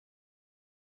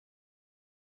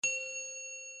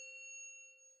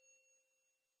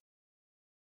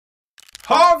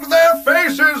Hog their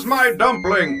faces, my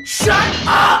dumpling! Shut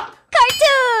up!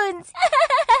 Cartoons!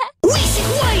 Oishi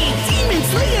Quiet Demon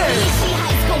Slayer! Oishi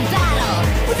high school battle!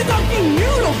 With a talking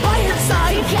noodle by her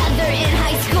side! Together in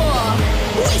high school!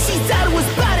 Oishi's dad was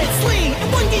bad at sling, and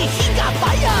one day he got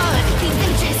fired! The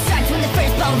adventure starts when the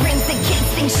first bell rings. The kids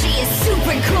think she is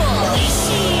super cool!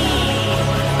 Oishi!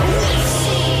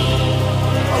 Oishi!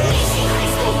 Oishi high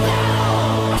school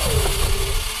battle!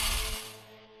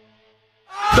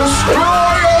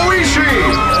 Destroy Oishi!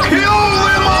 Kill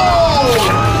them all!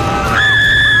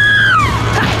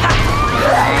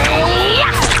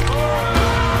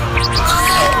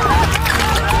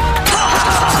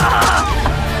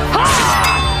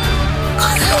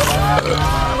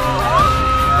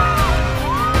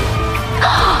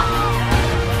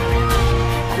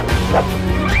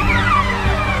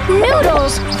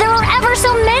 Noodles! There are ever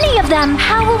so many of them!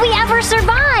 How will we ever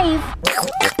survive?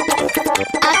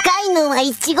 赤いのは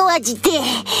イチゴ味で、青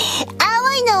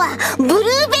いのはブルー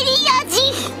ベリー味。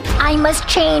I must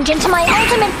change into my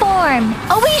ultimate form!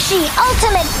 Oishi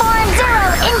Ultimate Form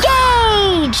Zero,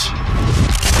 engage!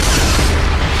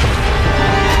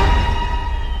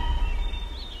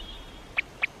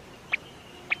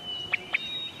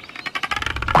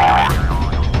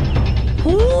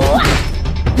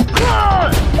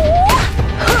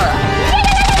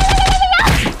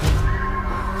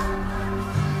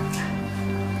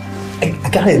 I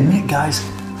gotta admit, guys,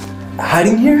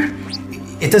 hiding here,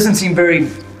 it doesn't seem very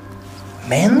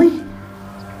manly.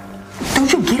 Don't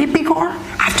you get it, Big R?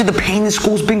 After the pain the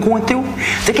school's been going through,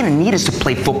 they're gonna need us to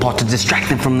play football to distract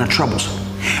them from their troubles.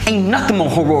 Ain't nothing more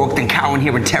heroic than cowering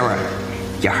here in terror.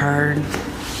 You heard?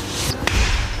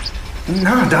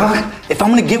 Nah, dog. If I'm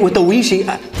gonna get with Oishi,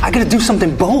 I gotta do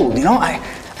something bold, you know? I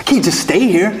can't just stay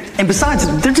here. And besides,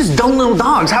 they're just dumb little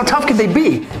dogs. How tough could they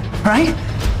be, right?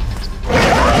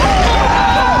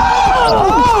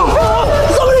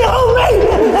 Somebody help me!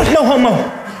 No homo.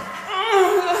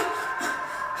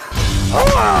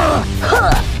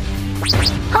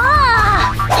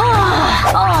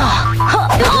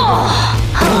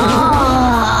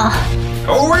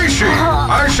 Oishi,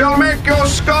 I shall make your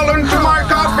skull into my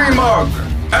coffee mug.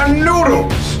 And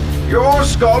Noodles, your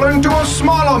skull into a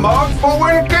smaller mug for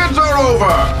when kids are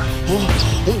over.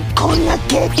 こんな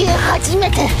経験初め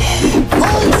て。お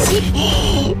いし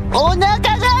い。お腹が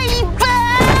いっぱい。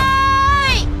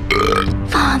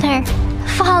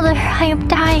Father, I am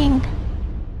dying.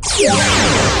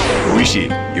 Oishi,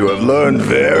 you have learned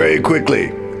very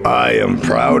quickly. I am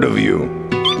proud of you.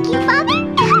 Thank you, Father.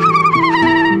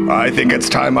 I think it's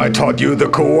time I taught you the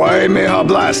Kawaii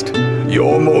Blast,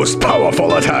 your most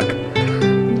powerful attack.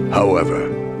 However,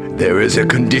 there is a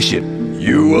condition.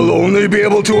 You will only be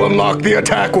able to unlock the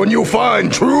attack when you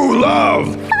find true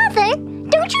love. Father,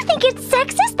 don't you think it's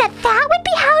sexist that would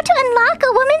be how to unlock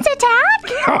a woman's attack?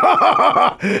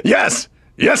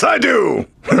 Yes, I do.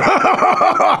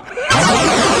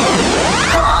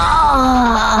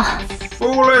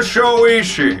 Foolish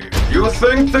Oishi, you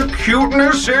think the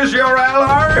cuteness is your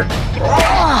ally?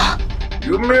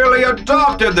 You merely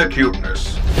adopted the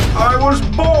cuteness. I was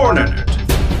born in it,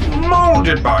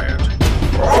 molded by it.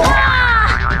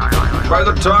 By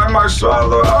the time I saw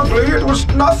the ugly, it was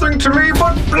nothing to me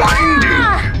but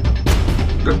blinding.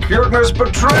 The cuteness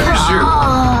betrays you,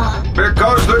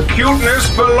 because the cuteness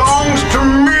belongs to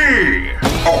me.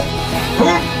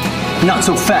 Not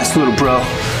so fast, little bro.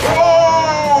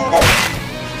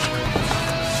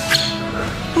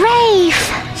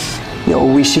 Rafe! Yo,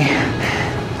 Oishi,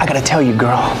 I gotta tell you,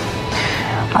 girl.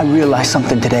 I realized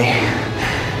something today.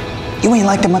 You ain't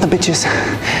like them other bitches.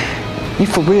 You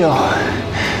for real.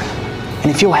 And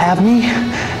if you'll have me,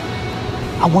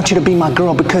 I want you to be my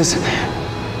girl because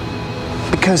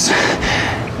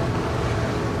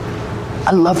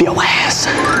I love your ass.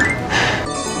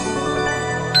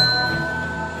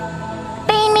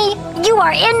 Baby, you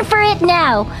are in for it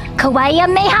now. Kawaii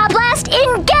Meha Blast,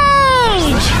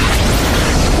 engage!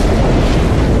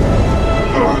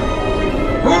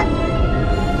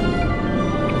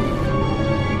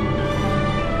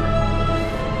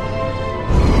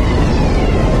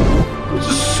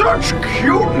 Such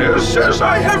cuteness as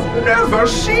I have never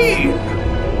seen.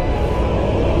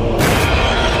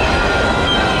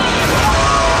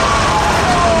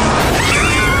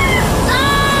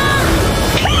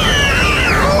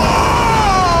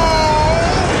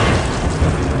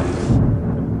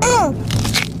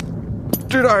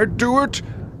 Did I do it?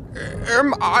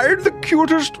 Am I the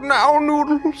cutest now,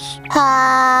 Noodles?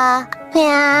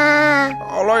 Yeah.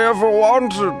 All I ever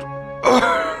wanted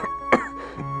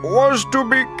was to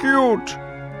be cute.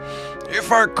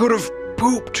 If I could have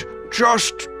pooped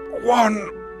just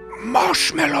one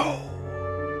marshmallow.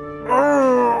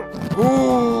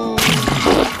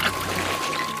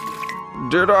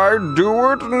 Did I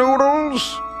do it,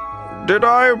 Noodles? Did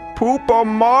I poop a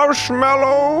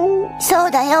marshmallow? そ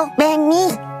うだよ、ベンミ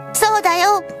ー。そうだ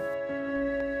よ。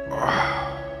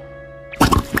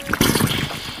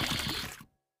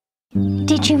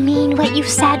Did you mean what you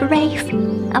said, Rafe?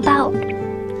 About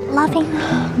loving me?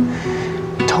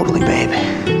 Totally, babe.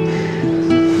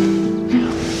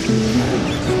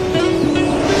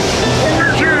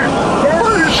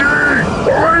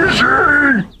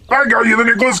 Oishi! I got you the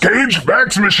Nicolas Cage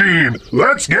fax machine.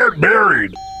 Let's get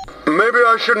married. Maybe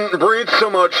I shouldn't breathe so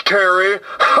much, Terry.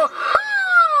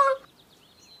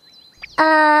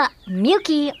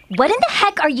 Miyuki, what in the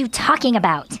heck are you talking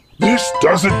about? This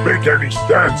doesn't make any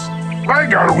sense. I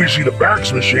got Oishi the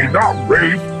fax machine, not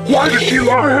Rafe. Why did she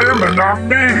love him and not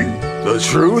me? The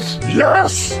truth?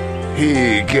 Yes!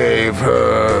 He gave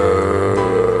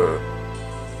her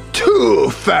 2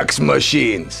 fax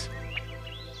machines.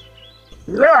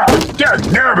 Yeah,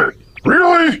 damn it!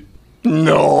 Really?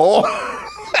 No.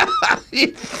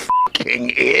 You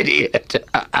fucking idiot.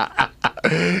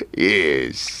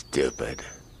 You stupid.